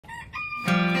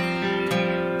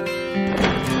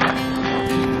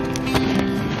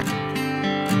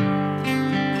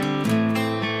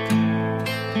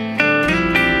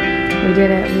did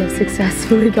it. We have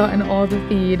successfully gotten all the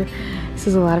feed. This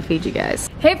is a lot of feed, you guys.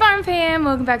 Hey farm fam,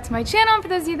 welcome back to my channel. For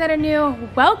those of you that are new,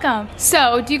 welcome.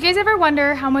 So, do you guys ever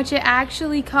wonder how much it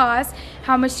actually costs,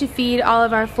 how much to feed all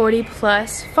of our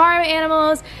 40+ farm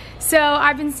animals? So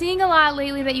I've been seeing a lot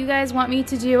lately that you guys want me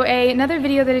to do another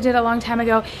video that I did a long time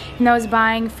ago, and that was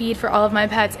buying feed for all of my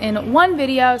pets in one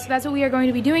video. So that's what we are going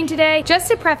to be doing today. Just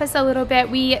to preface a little bit,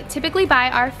 we typically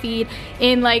buy our feed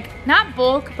in not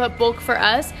bulk, but bulk for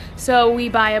us. So we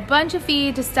buy a bunch of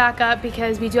feed to stock up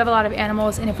because we do have a lot of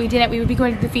animals, and if we didn't, we would be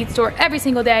going to the feed store every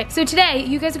single day. So today,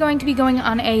 you guys are going to be going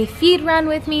on a feed run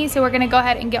with me. So we're gonna go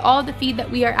ahead and get all the feed that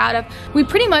we are out of. We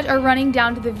pretty much are running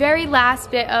down to the very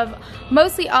last bit of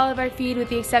mostly all of our feed, with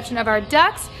the exception of our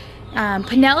ducks,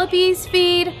 Penelope's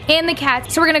feed, and the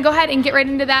cats. So we're gonna go ahead and get right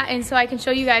into that, and so I can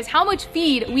show you guys how much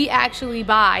feed we actually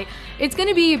buy. It's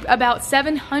gonna be about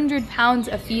 700 pounds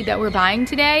of feed that we're buying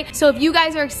today. So if you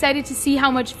guys are excited to see how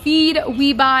much feed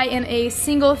we buy in a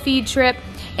single feed trip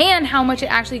and how much it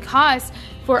actually costs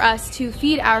for us to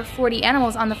feed our 40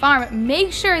 animals on the farm,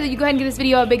 make sure that you go ahead and give this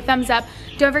video a big thumbs up.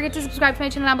 Don't forget to subscribe to my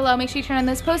channel down below. Make sure you turn on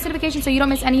those post notifications so you don't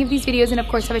miss any of these videos, and of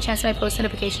course have a chance to my post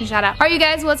notification shout out. All right, you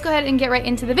guys, well, let's go ahead and get right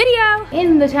into the video.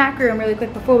 In the tack room really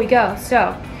quick before we go.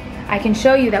 So I can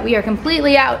show you that we are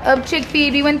completely out of chick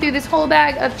feed. We went through this whole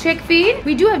bag of chick feed.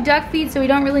 We do have duck feed, so we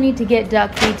don't really need to get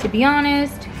duck feed, to be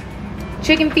honest.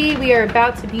 Chicken feed, we are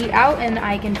about to be out, and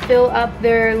I can fill up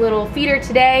their little feeder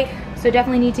today. So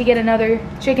definitely need to get another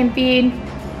chicken feed.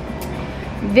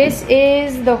 This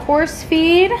is the horse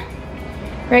feed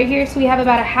right here. So we have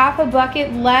about a half a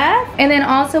bucket left. And then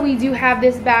also we do have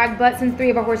this bag, but since 3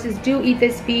 of our horses do eat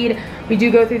this feed, we do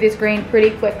go through this grain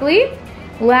pretty quickly.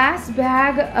 Last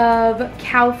bag of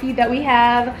cow feed that we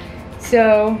have.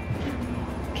 So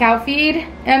cow feed,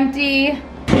 empty.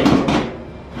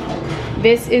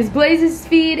 This is Blaze's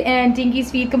feed and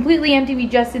Dinky's feed, completely empty. We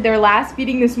just did their last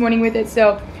feeding this morning with it,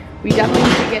 so we definitely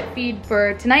need to get feed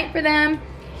for tonight for them.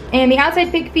 And the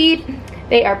outside pig feed,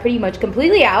 they are pretty much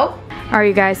completely out. All right,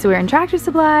 you guys, so we're in Tractor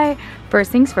Supply.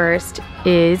 First things first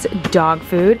is dog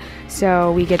food.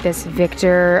 So we get this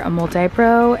Victor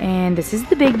Multi-Pro, and this is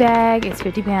the big bag. It's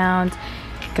 50 pounds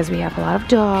because we have a lot of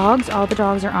dogs. All the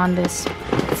dogs are on this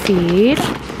feed.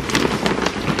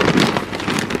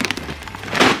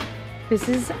 This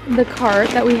is the cart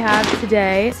that we have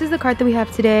today. This is the cart that we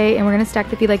have today, and we're gonna stack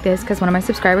the feed like this because one of my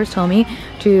subscribers told me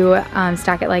to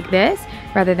stack it like this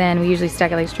rather than we usually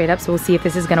stack it like straight up. So we'll see if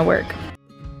this is gonna work.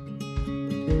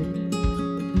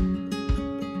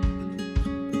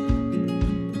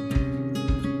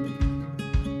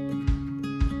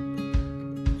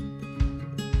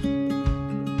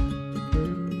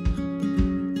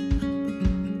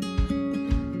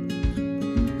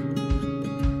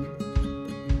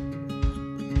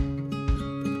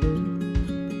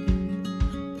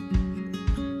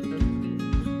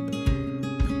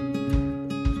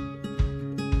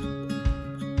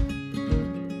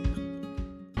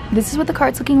 This is what the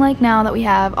cart's looking like now that we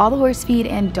have all the horse feed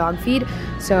and dog feed.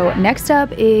 So next up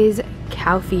is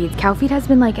cow feed. Cow feed has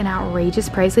been like an outrageous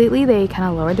price lately. They kind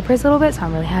of lowered the price a little bit, so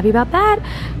I'm really happy about that.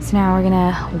 So now we're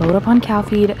gonna load up on cow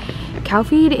feed. Cow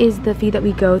feed is the feed that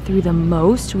we go through the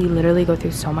most. We literally go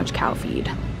through so much cow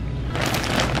feed.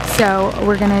 So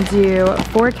we're gonna do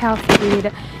 4 cow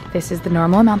feed. This is the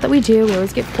normal amount that we do. We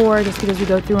always get 4 just because we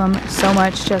go through them so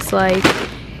much, just like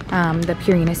the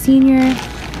Purina Senior.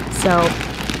 So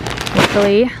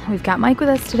luckily, we've got Mike with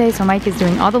us today, so Mike is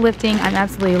doing all the lifting. I'm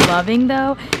absolutely loving,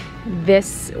 though,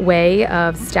 this way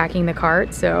of stacking the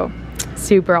cart, so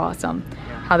super awesome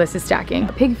how this is stacking.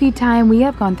 Pig feed time, we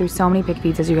have gone through so many pig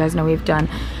feeds. As you guys know, we've done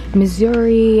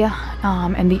Missouri,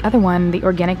 and the other one, the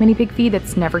organic mini pig feed,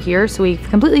 that's never here, so we've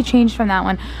completely changed from that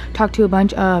one. Talked to a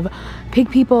bunch of pig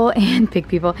people,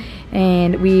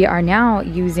 and we are now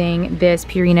using this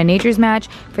Purina Nature's Match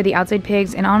for the outside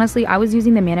pigs. And honestly, I was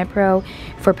using the Mana Pro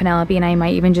for Penelope, and I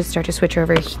might even just start to switch her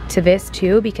over to this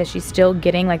too, because she's still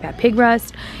getting like that pig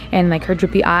rust and like her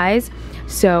droopy eyes.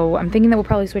 So I'm thinking that we'll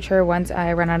probably switch her once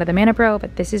I run out of the Mana Pro,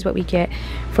 but this is what we get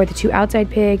for the 2 outside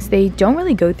pigs. They don't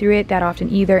really go through it that often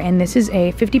either, and this is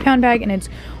a 50-pound bag, and it's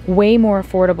way more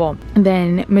affordable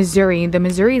than Missouri. The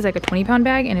Missouri is like a 20-pound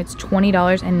bag, and it's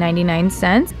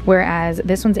 $20.99, whereas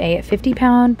this one's a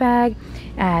 50-pound bag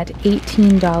at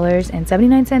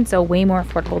 $18.79, so way more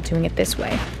affordable doing it this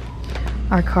way.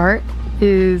 Our cart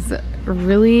is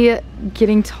really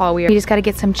getting tall. We just got to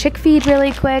get some chick feed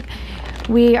really quick.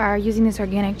 We are using this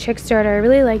organic chick starter. I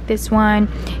really like this one,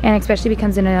 and especially because it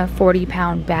comes in a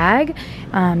 40-pound bag.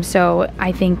 So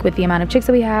I think with the amount of chicks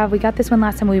that we have, we got this one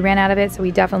last time, we ran out of it, so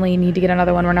we definitely need to get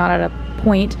another one. We're not at a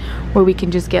point where we can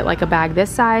just get like a bag this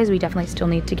size. We definitely still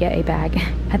need to get a bag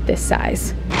at this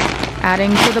size.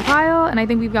 Adding to the pile, and I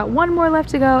think we've got one more left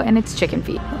to go, and it's chicken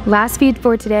feed. Last feed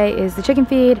for today is the chicken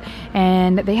feed,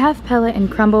 and they have pellet and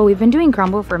crumble. We've been doing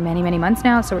crumble for many months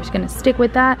now, so we're just gonna stick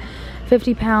with that.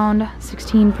 50-pound,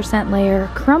 16% layer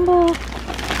crumble.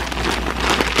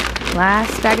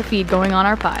 Last bag of feed going on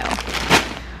our pile.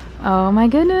 Oh my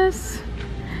goodness.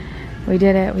 We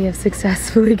did it. We have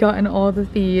successfully gotten all the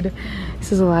feed.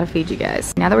 This is a lot of feed, you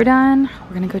guys. Now that we're done,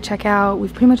 we're gonna go check out.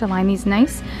 We've pretty much aligned these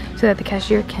nice so that the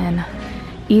cashier can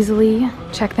easily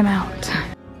check them out.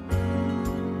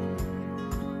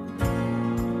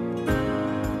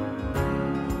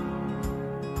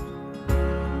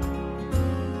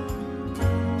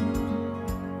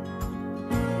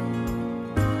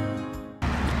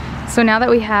 So now that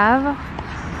we have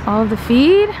all of the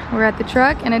feed, we're at the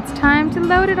truck and it's time to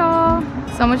load it all.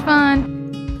 So much fun.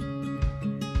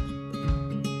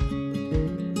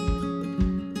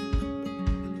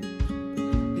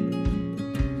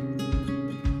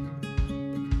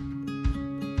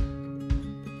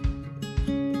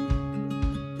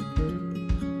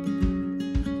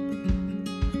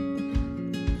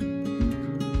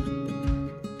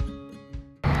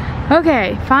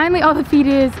 Okay, finally all the feed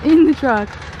is in the truck.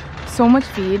 So much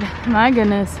feed, my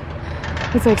goodness.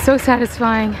 It's like so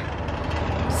satisfying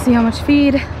to see how much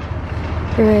feed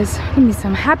there is. Gonna be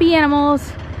some happy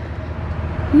animals.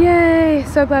 Yay,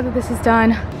 so glad that this is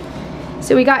done.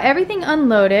 So we got everything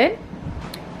unloaded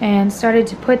and started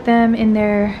to put them in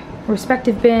their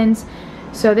respective bins.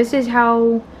 So this is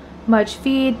how much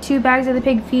feed 2 bags of the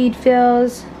pig feed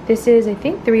fills. This is, I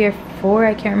think, 3 or 4,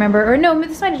 I can't remember. Or no,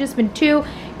 this might have just been 2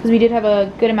 because we did have a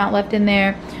good amount left in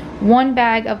there. 1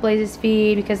 bag of Blaze's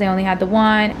feed because they only had the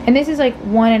 1. And this is like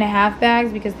 1.5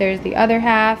 bags because there's the other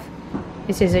half.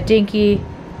 This is a dinky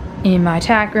in my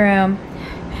tack room.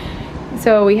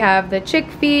 So we have the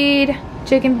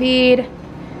chicken feed,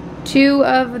 2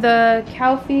 of the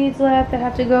cow feeds left that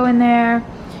have to go in there,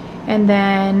 and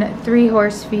then 3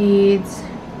 horse feeds.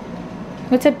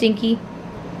 What's up, Dinky?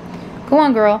 Go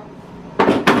on, girl.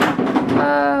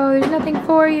 Oh, there's nothing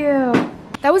for you.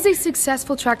 That was a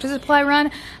successful tractor supply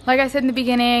run. Like I said in the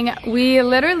beginning, we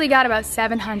literally got about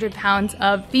 700 pounds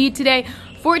of feed today.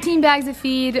 14 bags of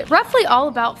feed, roughly all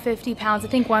about 50 pounds. I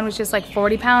think one was just like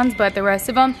 40 pounds, but the rest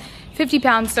of them 50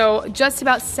 pounds. So just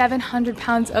about 700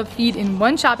 pounds of feed in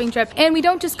one shopping trip. And we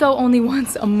don't just go only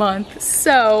once a month.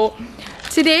 So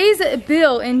today's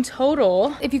bill in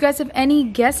total, if you guys have any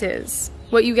guesses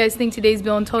what you guys think today's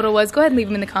bill in total was, go ahead and leave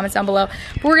them in the comments down below.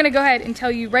 But we're gonna go ahead and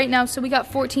tell you right now. So we got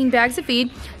 14 bags of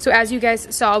feed. So as you guys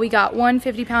saw, we got 1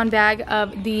 50-pound bag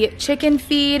of the chicken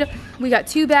feed. We got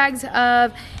 2 bags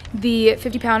of the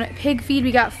 50-pound pig feed.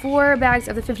 We got 4 bags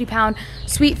of the 50-pound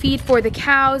sweet feed for the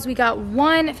cows. We got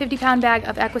 1 50-pound bag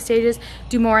of Equistages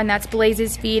Do More, and that's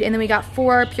Blaze's feed. And then we got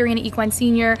 4 Purina Equine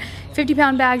Senior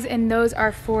 50-pound bags, and those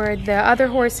are for the other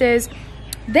horses.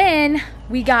 Then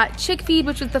we got chick feed,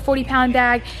 which was the 40-pound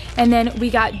bag, and then we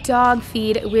got dog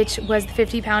feed, which was the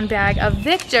 50-pound bag of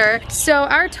Victor. So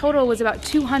our total was about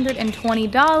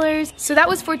 $220. So that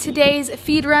was for today's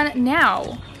feed run.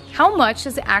 Now, how much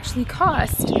does it actually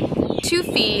cost to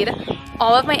feed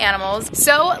all of my animals?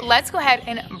 So let's go ahead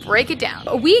and break it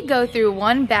down. We go through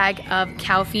 1 bag of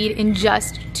cow feed in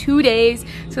just 2 days.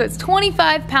 So it's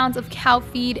 25 pounds of cow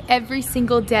feed every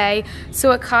single day.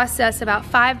 So it costs us about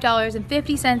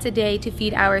 $5.50 a day to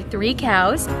feed our 3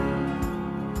 cows.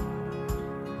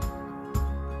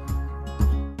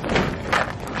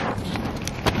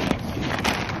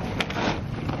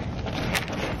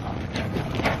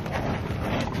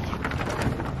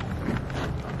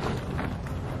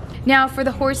 Now for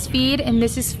the horse feed, and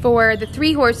this is for the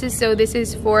 3 horses, so this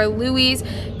is for Louie's,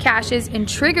 Cash's, and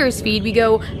Trigger's feed. We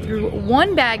go through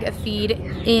 1 bag of feed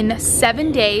in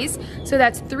 7 days, so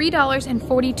that's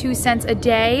 $3.42 a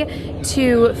day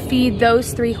to feed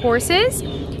those 3 horses.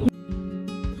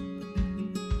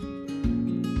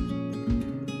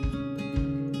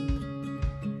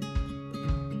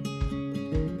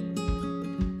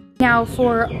 Now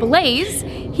for Blaze,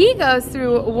 he goes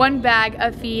through 1 bag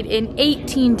of feed in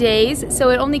 18 days, so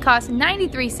it only costs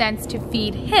 93 cents to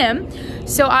feed him.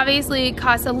 So obviously it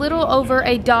costs a little over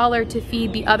 $1 to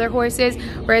feed the other horses,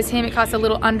 whereas him it costs a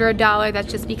little under $1.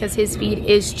 That's just because his feed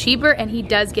is cheaper and he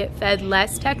does get fed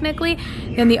less technically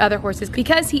than the other horses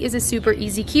because he is a super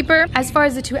easy keeper. As far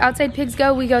as the 2 outside pigs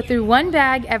go, we go through 1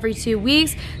 bag every 2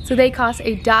 weeks, so they cost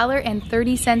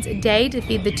 $1.30 a day to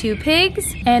feed the 2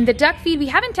 pigs. And the duck feed, we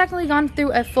haven't technically gone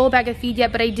through a full bag of feed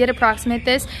yet, but I did approximate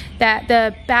this, that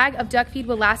the bag of duck feed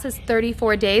will last us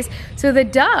 34 days. So the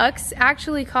ducks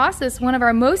actually cost us, one of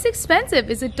our most expensive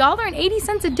is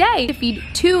 $1.80 a day to feed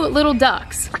 2 little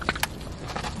ducks.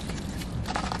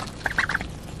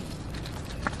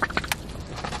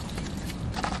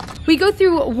 We go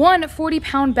through 1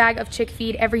 40-pound bag of chick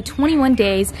feed every 21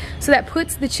 days, so that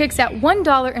puts the chicks at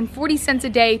 $1.40 a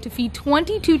day to feed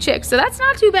 22 chicks, so that's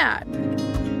not too bad.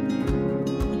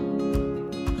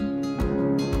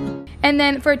 And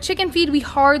then for chicken feed, we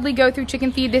hardly go through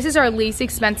chicken feed. This is our least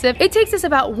expensive. It takes us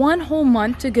about 1 whole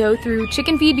month to go through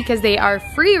chicken feed because they are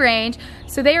free range,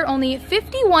 so they are only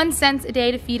 51 cents a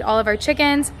day to feed all of our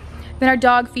chickens. Then our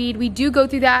dog feed, we do go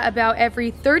through that about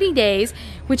every 30 days,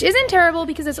 which isn't terrible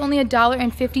because it's only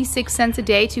 $1.56 a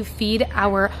day to feed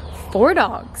our 4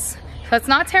 dogs. So that's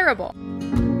not terrible.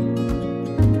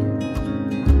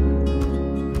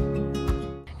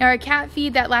 Now our cat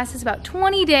feed, that lasts us about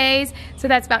 20 days, so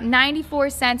that's about 94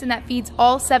 cents, and that feeds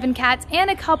all 7 cats and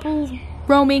a couple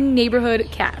roaming neighborhood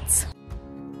cats.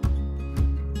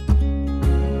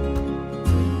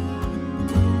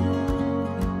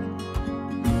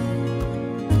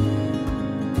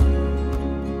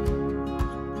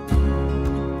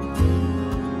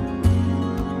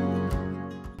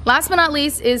 Last but not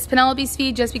least is Penelope's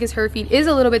feed, just because her feed is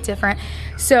a little bit different.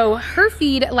 So her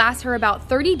feed lasts her about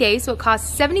 30 days, so it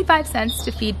costs 75 cents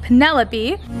to feed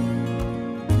Penelope.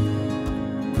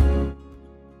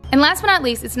 And last but not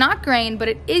least, it's not grain, but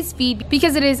it is feed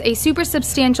because it is a super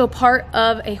substantial part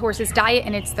of a horse's diet,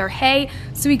 and it's their hay.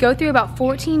 So we go through about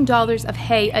 $14 of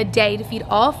hay a day to feed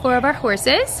all 4 of our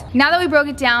horses. Now that we broke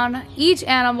it down, each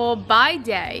animal by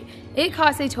day, it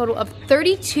costs a total of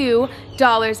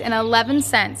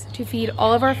 $32.11 to feed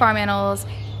all of our farm animals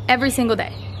every single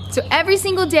day. So every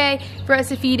single day for us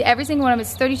to feed every single one of them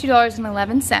is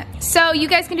 $32.11. So you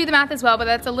guys can do the math as well, but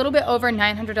that's a little bit over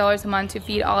 $900 a month to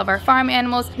feed all of our farm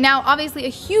animals. Now, obviously a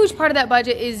huge part of that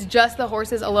budget is just the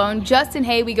horses alone. Just in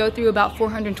hay, we go through about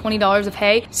 $420 of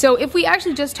hay. So if we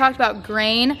actually just talked about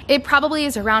grain, it probably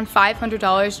is around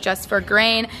 $500 just for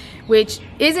grain, which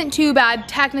isn't too bad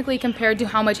technically compared to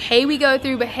how much hay we go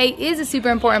through, but hay is a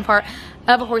super important part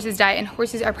of a horse's diet, and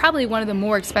horses are probably one of the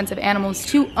more expensive animals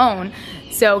to own.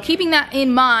 So keeping that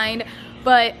in mind,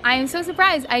 but I am so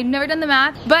surprised. I've never done the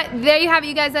math, but there you have it,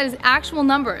 you guys. That is actual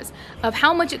numbers of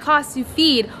how much it costs to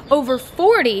feed over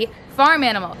 40 farm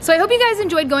animals. So I hope you guys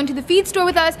enjoyed going to the feed store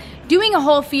with us, doing a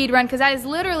whole feed run, because that is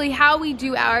literally how we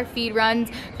do our feed runs,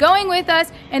 going with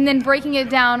us and then breaking it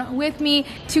down with me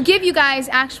to give you guys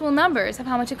actual numbers of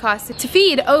how much it costs to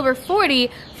feed over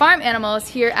 40 farm animals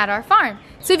here at our farm.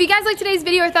 So if you guys liked today's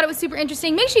video or thought it was super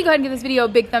interesting, make sure you go ahead and give this video a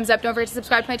big thumbs up. Don't forget to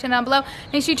subscribe to my channel down below.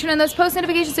 Make sure you turn on those post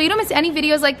notifications so you don't miss any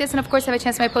videos like this, and of course have a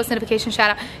chance to my post notification shout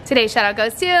out. Today's shout out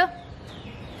goes to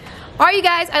all you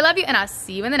guys. I love you, and I'll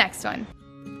see you in the next one.